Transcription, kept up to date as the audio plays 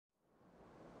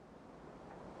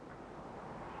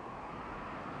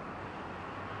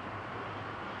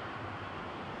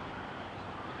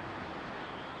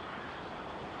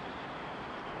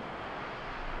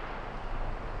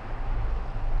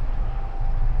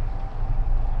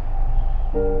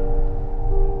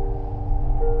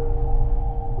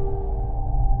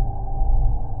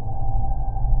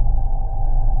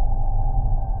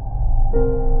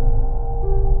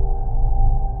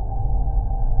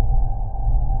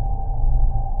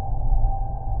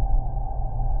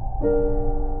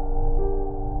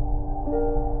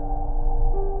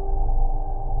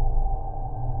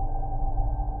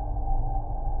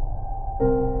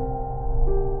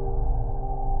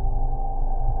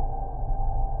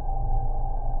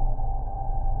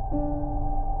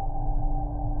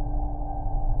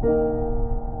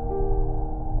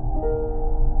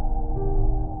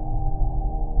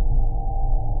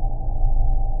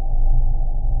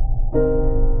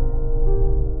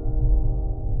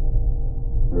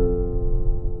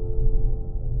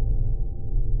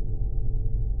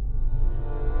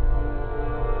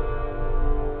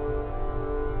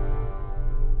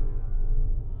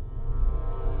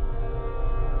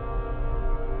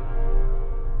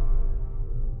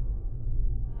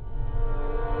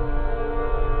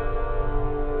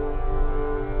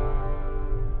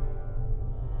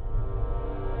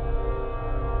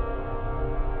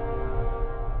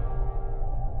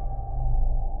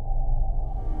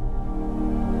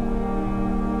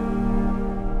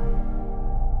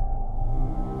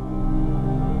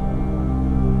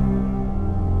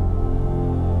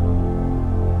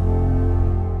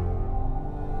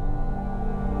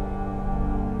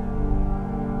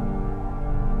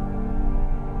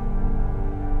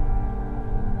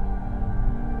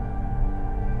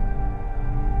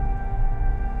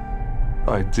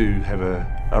I do have a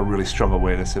really strong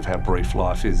awareness of how brief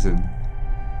life is, and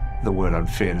the word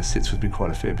unfairness sits with me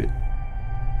quite a fair bit.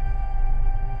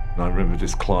 And I remember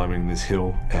just climbing this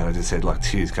hill and I just had like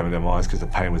tears coming down my eyes because the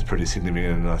pain was pretty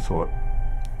significant, and I thought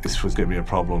this was going to be a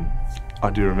problem. I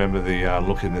do remember the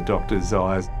look in the doctor's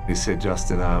eyes. He said,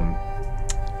 Justin,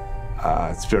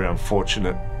 it's very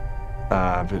unfortunate,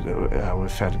 but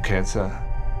we've found cancer.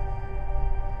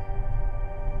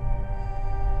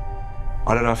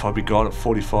 I don't know if I'd be gone at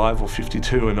 45 or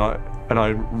 52, and I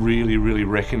really, really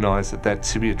recognise that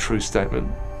to be a true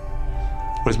statement.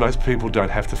 Whereas most people don't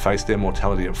have to face their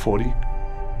mortality at 40.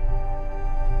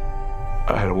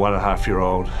 I had a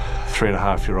 1.5-year-old,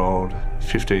 3.5-year-old,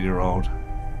 15-year-old,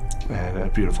 and a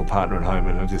beautiful partner at home,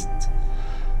 and I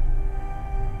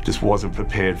just wasn't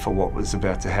prepared for what was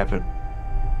about to happen.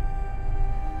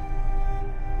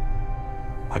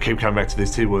 I keep coming back to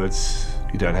these two words: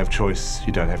 you don't have choice,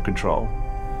 you don't have control.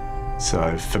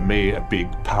 So for me, a big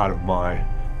part of my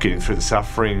getting through the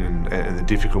suffering and the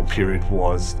difficult period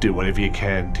was do whatever you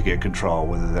can to get control,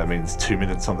 whether that means 2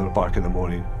 minutes on the bike in the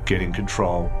morning, getting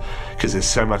control. Because there's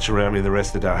so much around me the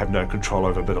rest of the day I have no control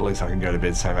over, but at least I can go to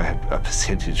bed saying I had a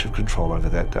percentage of control over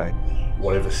that day.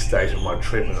 Whatever stage of my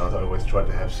treatment, I always tried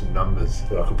to have some numbers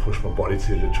that I could push my body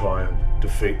to try and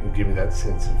defeat and give me that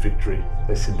sense of victory.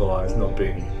 They symbolise not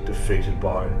being defeated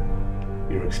by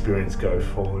your experience go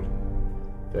forward.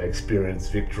 They experience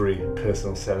victory,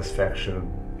 personal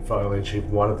satisfaction. If I only achieve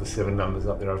one of the 7 numbers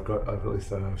up there, I've at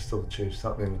least I've still achieved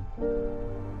something.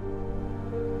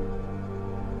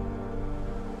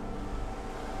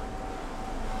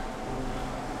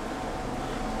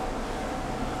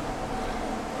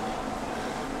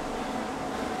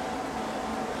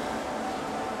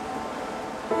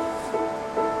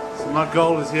 So my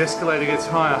goal is the escalator gets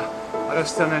higher. I gotta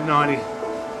stand at 90.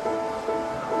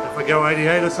 If I go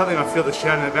 88 or something, I feel the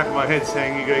shout in the back of my head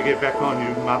saying, you gotta get back on,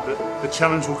 you muppet. The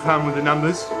challenge will come with the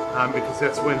numbers, because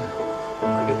that's when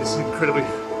I get this incredibly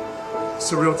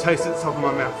surreal taste at the top of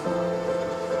my mouth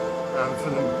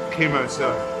from the chemo.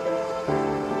 So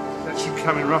that should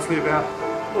come in roughly about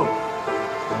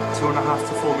 2.5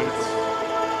 to 4 minutes.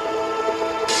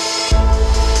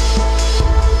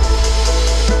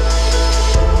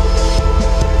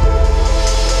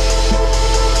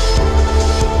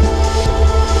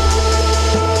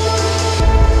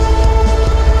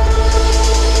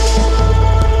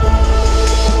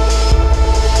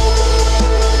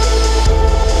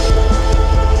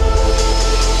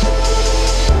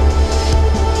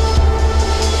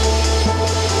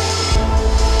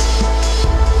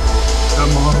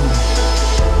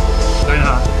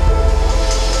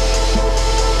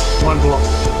 One block.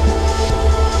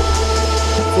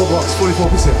 4 blocks,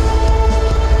 44%.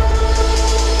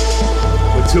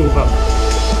 We're 2 above.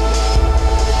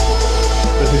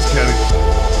 But who's counting?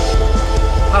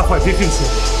 Halfway,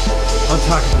 50%. On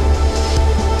target.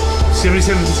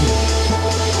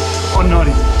 77%. On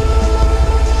 90.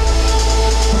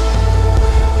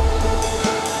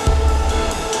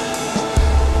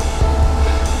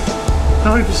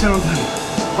 %90 on target.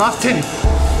 Last 10.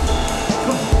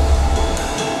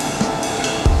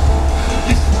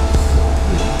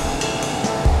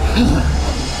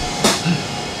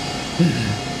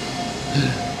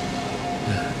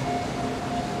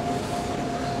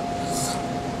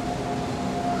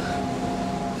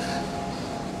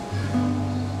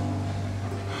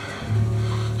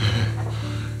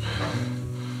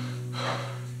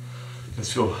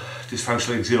 Let's feel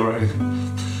dysfunctionally exhilarating.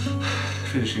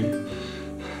 Finishing.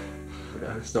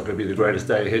 It's not going to be the greatest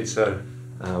day ahead, so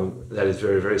that is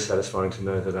very, very satisfying to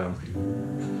know that I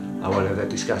won't have that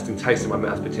disgusting taste in my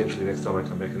mouth potentially next time I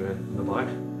come back on the bike.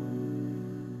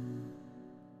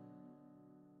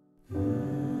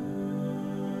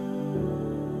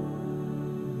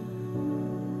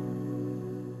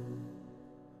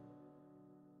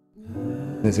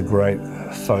 There's a great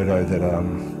photo that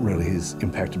really has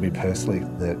impacted me personally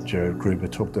that Jared Gruber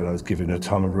took, that I was given a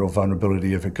time of real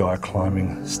vulnerability of a guy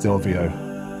climbing Stelvio,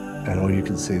 and all you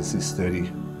can see is this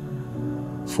 30,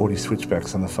 40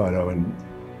 switchbacks on the photo, and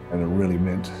it really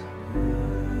meant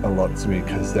a lot to me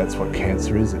because that's what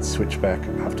cancer is. It's switchback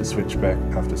after switchback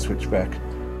after switchback.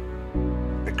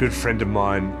 A good friend of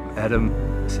mine, Adam,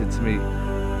 said to me,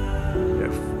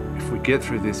 if we get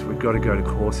through this, we've got to go to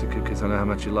Corsica because I know how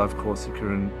much you love Corsica,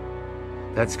 and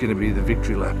that's going to be the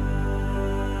victory lap.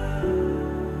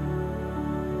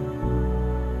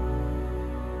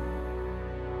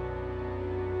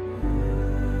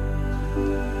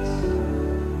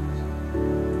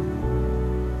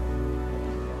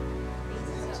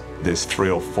 There's 3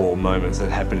 or 4 moments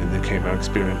that happen in the chemo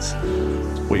experience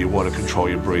where you want to control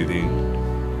your breathing.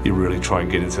 You really try and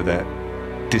get into that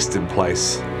distant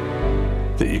place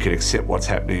that you can accept what's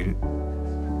happening.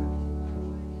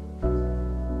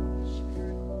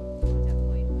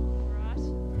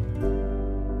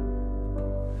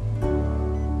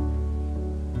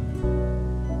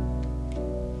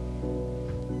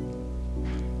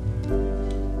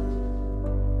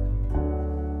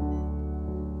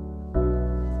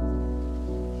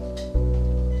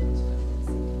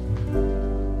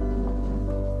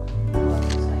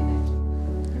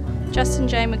 Justin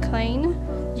J. McLean,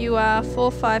 you are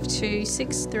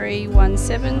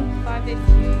 4526317,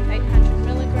 5FU 800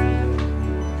 milligram,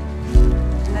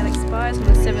 and that expires on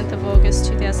the 7th of August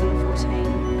 2014.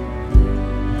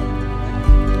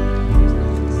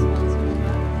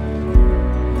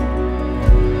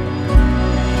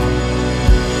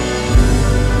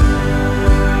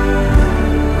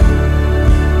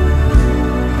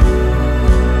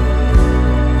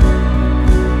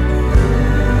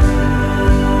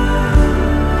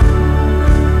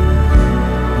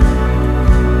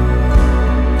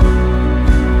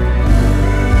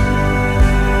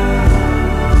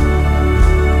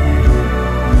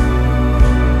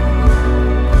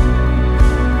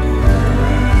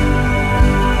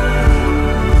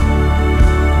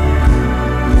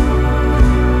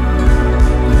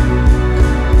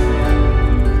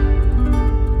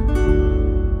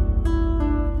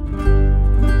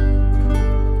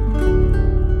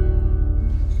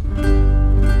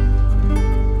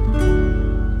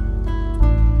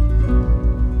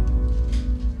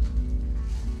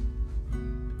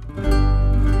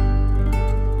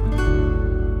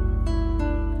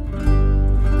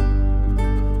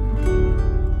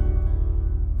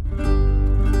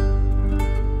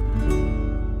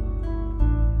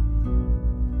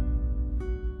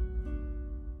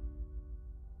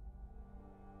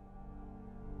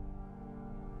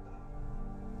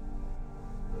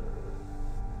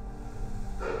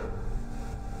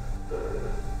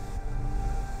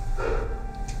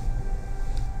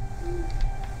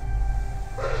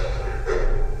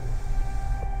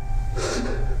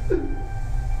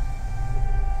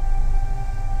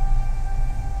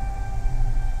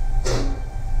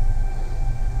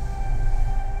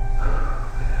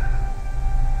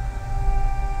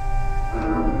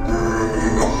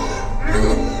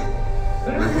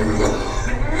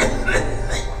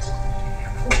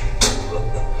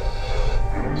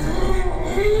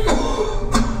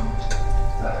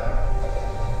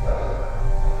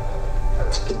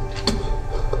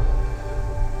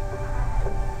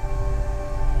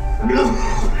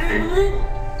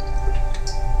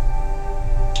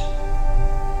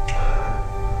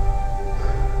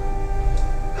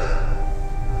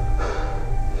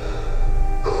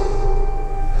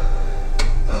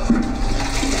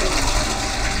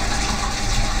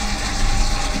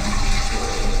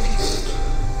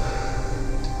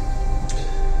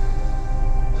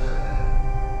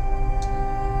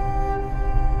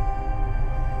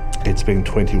 It's been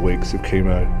 20 weeks of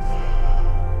chemo,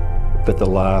 but the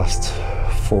last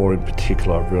 4 in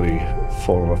particular, I've really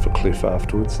fallen off a cliff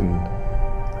afterwards, and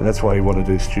that's why you want to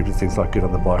do stupid things like get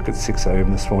on the bike at 6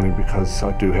 AM this morning, because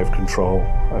I do have control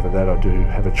over that. I do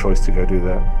have a choice to go do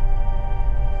that.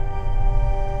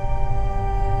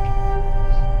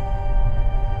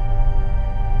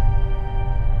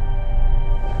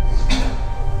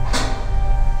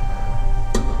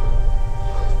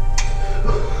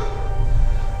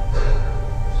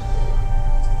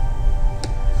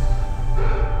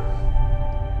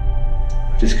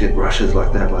 just get rushes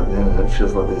like that, and it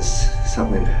feels like there's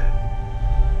something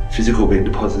physical being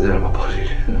deposited out of my body.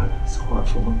 You know, it's quite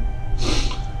full.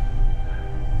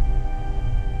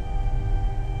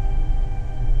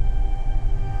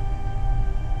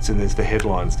 And there's the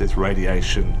headlines, there's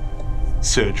radiation,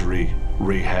 surgery,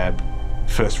 rehab,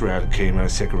 first round of chemo,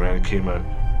 second round of chemo.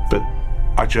 But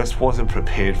I just wasn't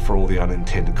prepared for all the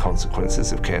unintended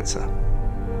consequences of cancer.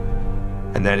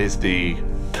 And that is the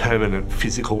permanent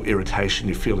physical irritation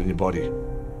you feel in your body.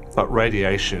 Like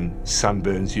radiation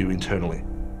sunburns you internally.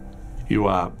 You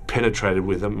are penetrated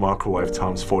with a microwave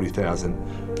times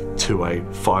 40,000 to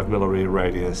a 5 millimeter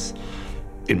radius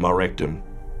in my rectum.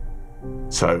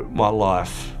 So my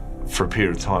life for a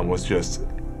period of time was just,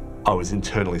 I was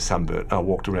internally sunburnt. I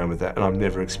walked around with that, and I've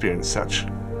never experienced such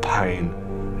pain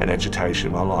and agitation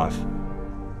in my life.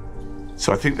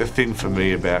 So I think the thing for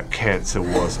me about cancer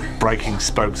was breaking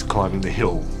spokes climbing the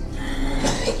hill,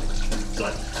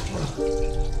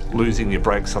 losing your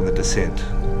brakes on the descent.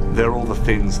 They're all the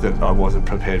things that I wasn't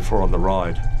prepared for on the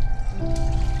ride.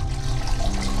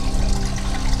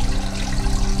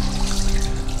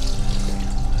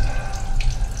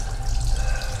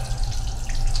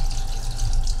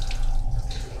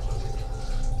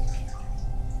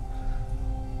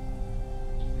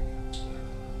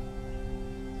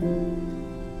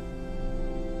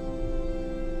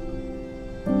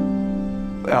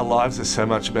 Our lives are so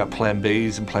much about plan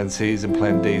Bs and plan Cs and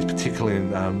plan Ds, particularly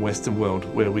in the Western world,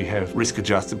 where we have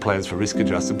risk-adjusted plans for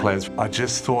risk-adjusted plans. I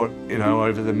just thought, you know,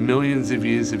 over the millions of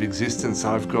years of existence,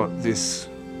 I've got this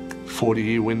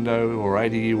 40-year window or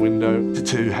 80-year window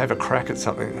to have a crack at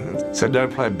something. So no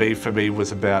plan B for me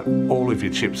was about all of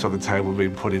your chips on the table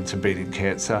being put into beating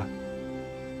cancer.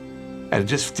 And it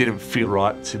just didn't feel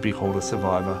right to be called a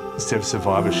survivor. Instead of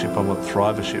survivorship, I want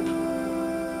thrivership.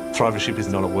 Thrivership is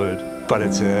not a word, but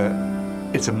it's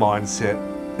a mindset,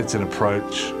 it's an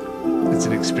approach, it's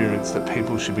an experience that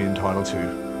people should be entitled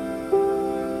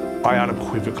to. I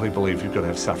unequivocally believe you've got to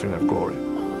have suffering to have glory.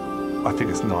 I think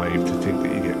it's naive to think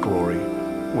that you get glory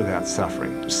without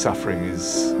suffering. Suffering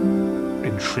is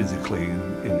intrinsically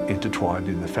intertwined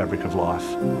in the fabric of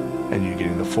life, and you're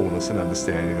getting the fullness and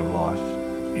understanding of life.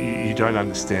 You don't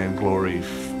understand glory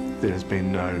if there has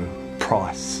been no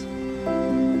price.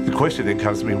 The question then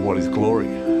comes to me, what is glory?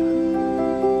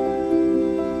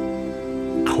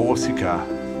 Corsica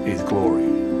is glory.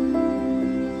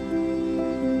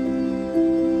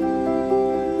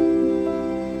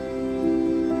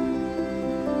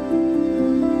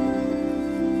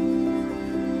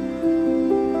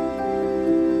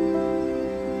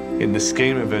 In the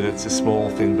scheme of it, it's a small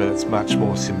thing, but it's much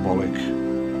more symbolic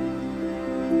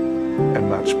and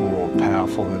much more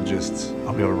powerful than just,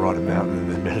 I'll be able to ride a mountain in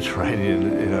the Mediterranean,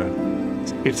 you know.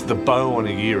 It's the bow on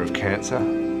a year of cancer.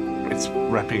 It's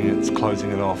wrapping it, it's closing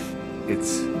it off.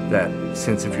 It's that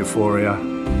sense of euphoria.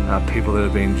 People that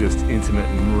have been just intimate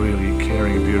and really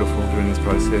caring and beautiful during this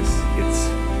process. It's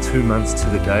 2 months to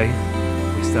the day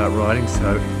we start riding,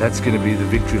 so that's going to be the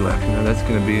victory lap. You know, that's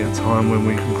going to be a time when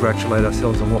we congratulate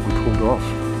ourselves on what we pulled off.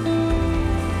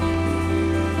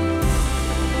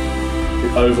 The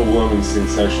overwhelming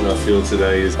sensation I feel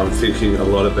today is I'm thinking a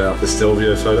lot about the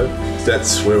Stelvio photo.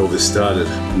 That's where all this started.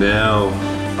 Now,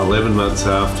 11 months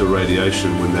after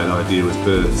radiation, when that idea was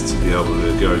birthed, to be able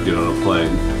to go get on a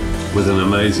plane with an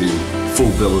amazing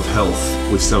full bill of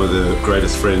health with some of the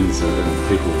greatest friends and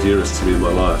people dearest to me in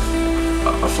my life,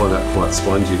 I find that quite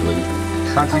spine-jiggling.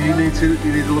 Hunter, you need to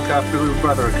look after your little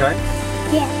brother, okay?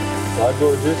 Yeah. Bye,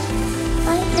 gorgeous.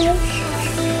 Bye, Dad.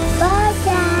 Bye,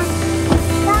 Dad.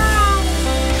 Bye.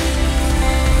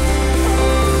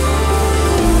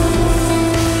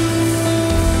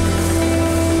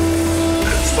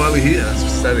 It's finally here.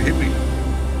 It's starting to hit me.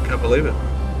 Can't believe it.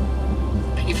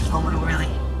 Thank you for filming already.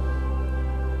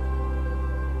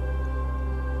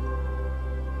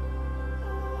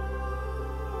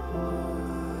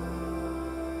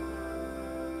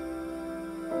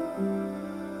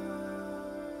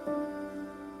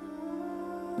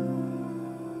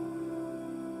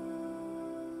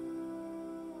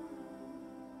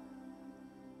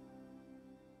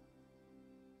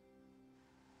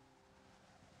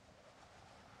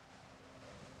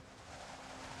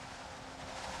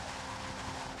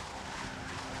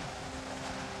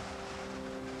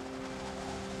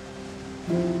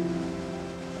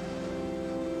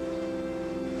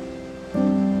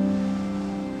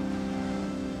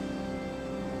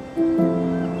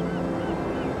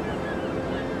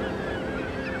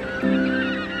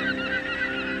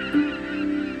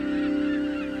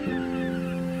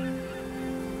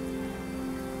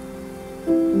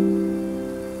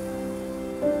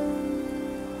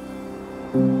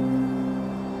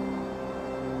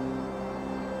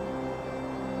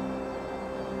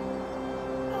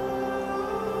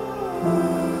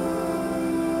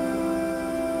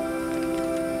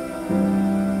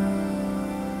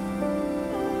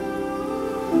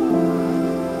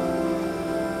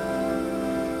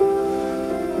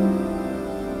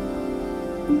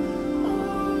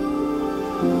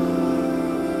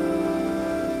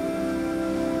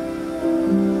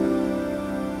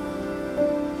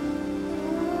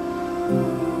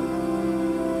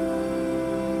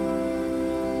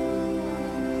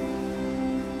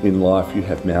 In life you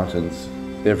have mountains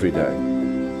every day,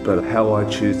 but how I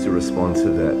choose to respond to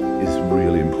that is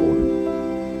really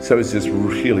important. So it's just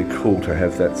really cool to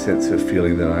have that sense of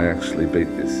feeling that I actually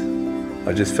beat this.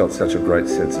 I just felt such a great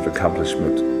sense of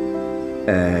accomplishment,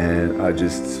 and I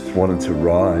just wanted to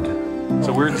ride.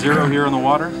 So we're at zero here in the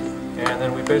water, and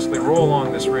then we basically roll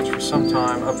along this ridge for some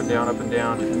time, up and down, and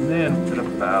then at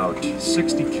about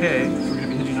 60K, we're going to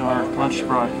be hitting our lunch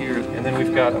spot here, and then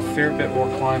we've got a fair bit more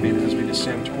climbing as we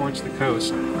descend towards the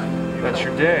coast. That's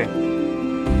your day.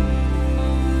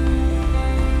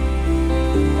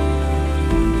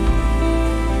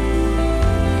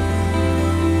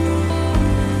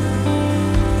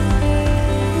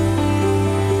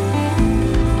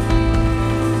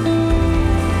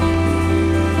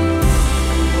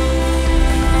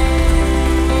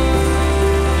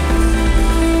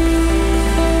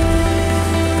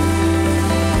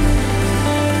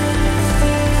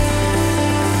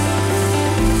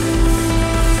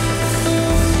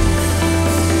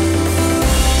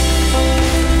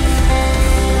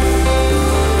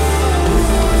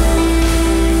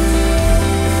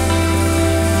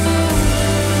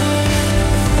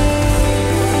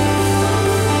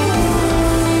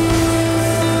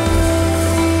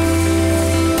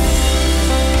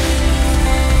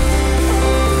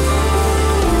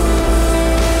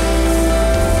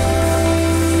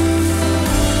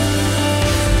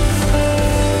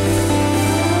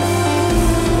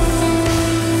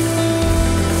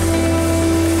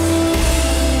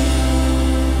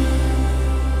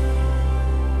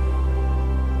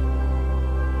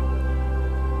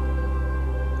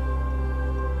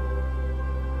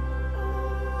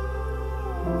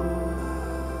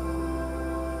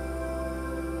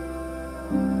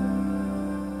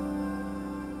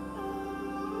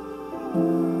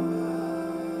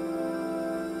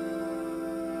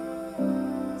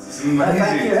 This is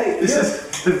amazing. This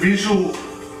is the visual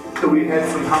that we had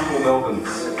from humble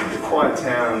Melbourne's, the quiet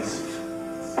towns,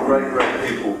 great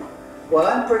people. Well,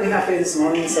 I'm pretty happy this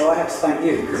morning, so I have to thank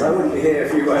you, because I wouldn't be here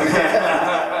if you weren't here.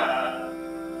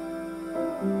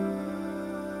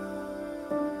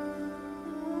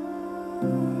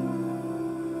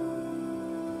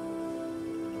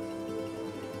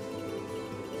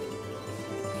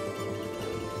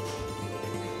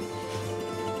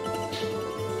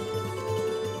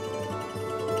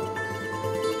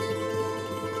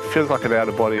 Feels like an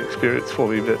out-of-body experience for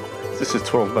me, but this is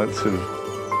 12 months of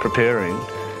preparing,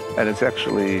 and it's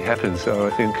actually happened. So I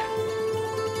think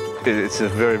it's a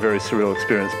very, very surreal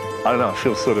experience. I don't know, I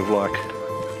feel sort of like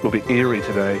a little bit eerie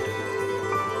today.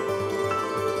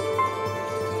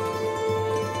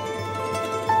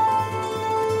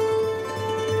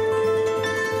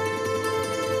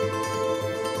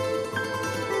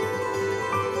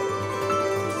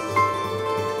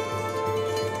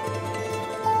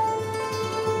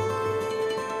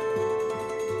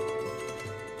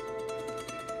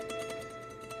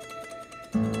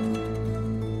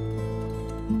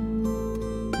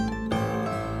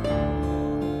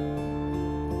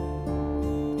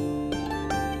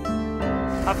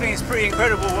 I think it's pretty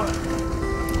incredible what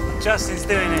Justin's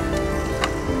doing it.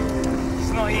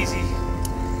 It's not easy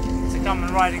to come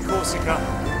and ride in Corsica,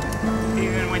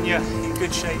 even when you're in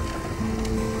good shape.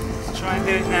 To try and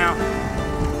do it now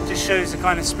just shows the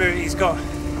kind of spirit he's got.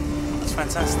 It's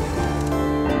fantastic.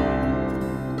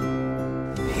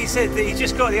 He said that he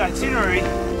just got the itinerary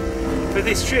for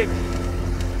this trip.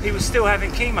 He was still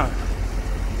having chemo.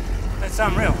 That's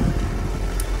unreal.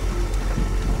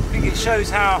 I think it shows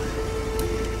how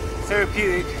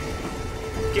therapeutic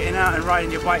getting out and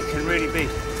riding your bike can really be.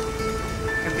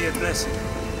 It can be a blessing.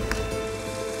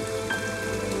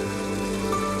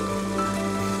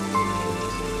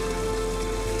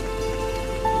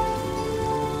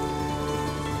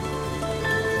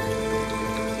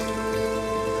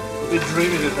 I've been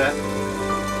dreaming of that.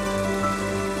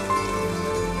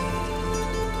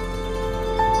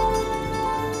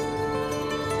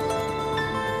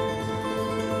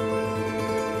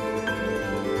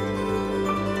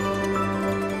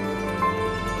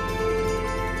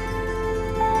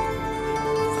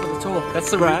 That's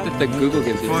the route that Google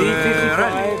gives you.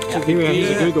 D55 Here we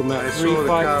use a Google map.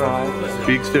 355.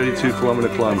 Big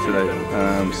 32-kilometre climb today.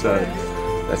 So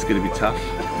That's going to be tough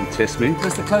and test me.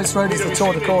 Because the close road is the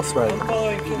Tour de Corse road.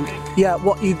 Yeah,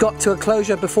 what, you got to a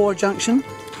closure before a junction?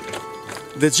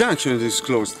 The junction is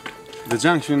closed. The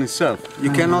junction itself.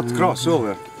 You cannot cross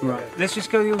over. Right. Let's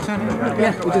just go the alternative route.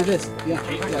 Yeah, we'll do this. Yeah,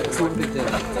 it's not a big deal.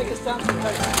 Take us down to the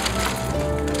place.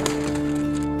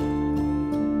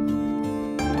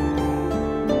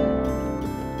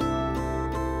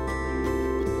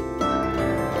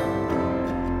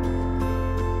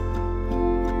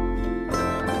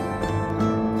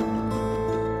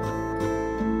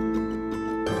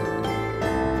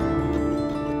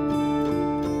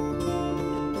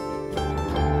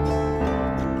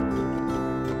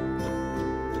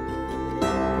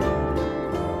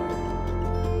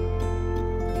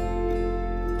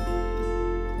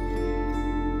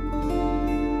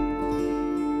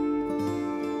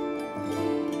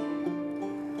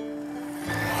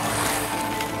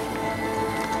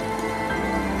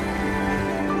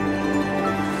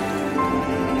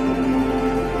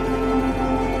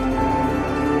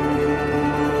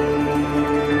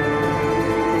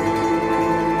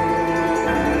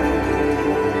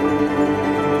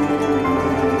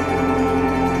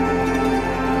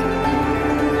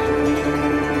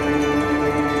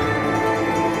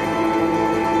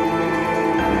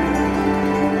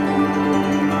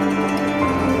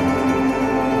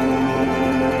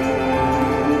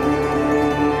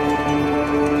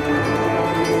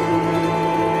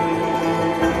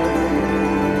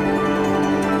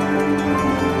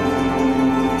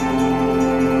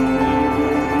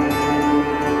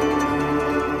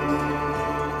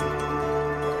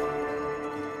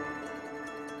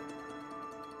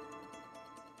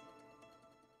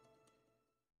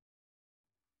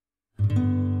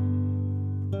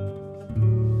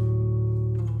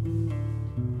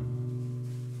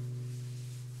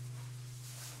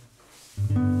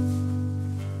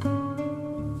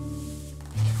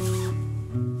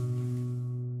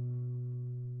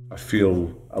 I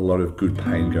feel a lot of good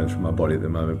pain going through my body at the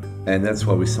moment. And that's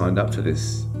why we signed up for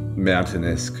this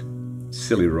mountain-esque,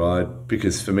 silly ride,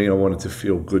 because for me, I wanted to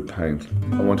feel good pain.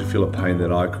 I want to feel a pain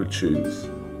that I could choose.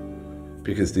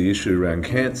 Because the issue around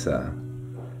cancer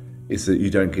is that you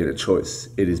don't get a choice.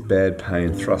 It is bad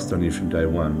pain thrust on you from day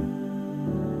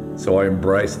one. So I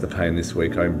embraced the pain this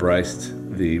week. I embraced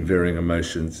the varying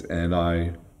emotions, and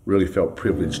I really felt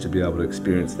privileged to be able to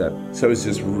experience that. So it's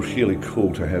just really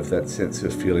cool to have that sense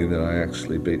of feeling that I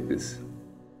actually beat this.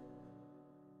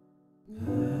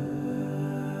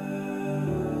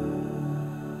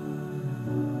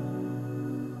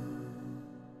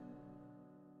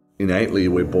 Innately,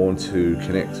 we're born to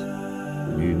connect.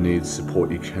 You need support.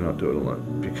 You cannot do it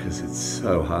alone because it's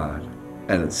so hard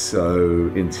and it's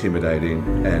so intimidating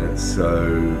and it's so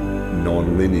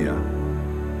non-linear.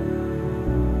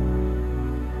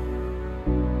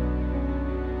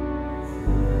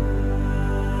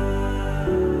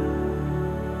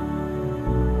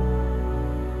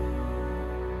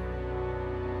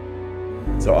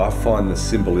 So I find the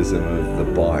symbolism of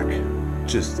the bike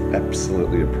just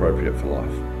absolutely appropriate for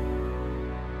life.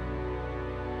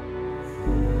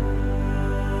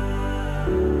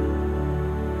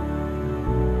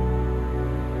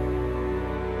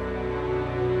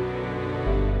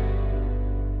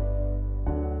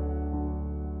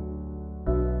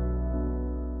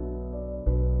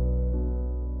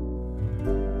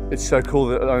 It's so cool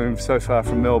that I'm so far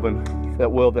from Melbourne. That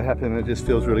world that happened, it just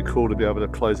feels really cool to be able to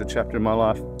close a chapter in my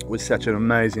life with such an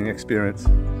amazing experience.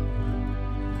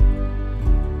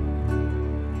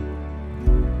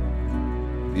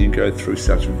 You go through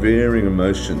such varying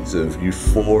emotions of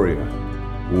euphoria,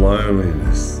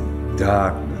 loneliness,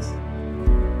 darkness.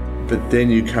 But then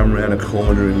you come around a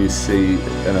corner and you see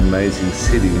an amazing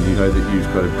city and you know that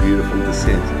you've got a beautiful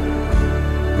descent.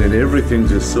 Then everything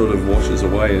just sort of washes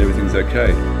away and everything's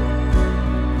okay.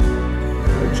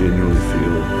 I genuinely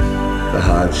feel the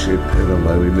hardship and the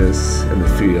loneliness and the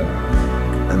fear,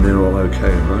 and they're all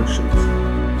okay emotions.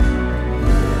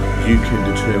 You can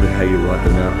determine how you write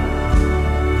them out,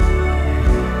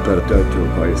 but don't do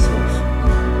it by yourself.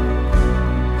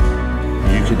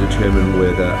 You can determine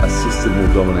whether a system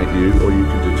will dominate you, or you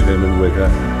can determine whether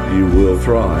you will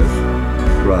thrive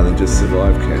rather than just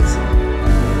survive cancer.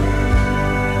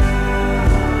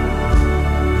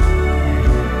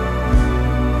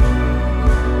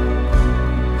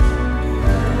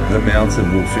 The mountain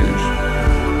will finish.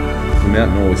 The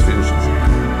mountain always finishes.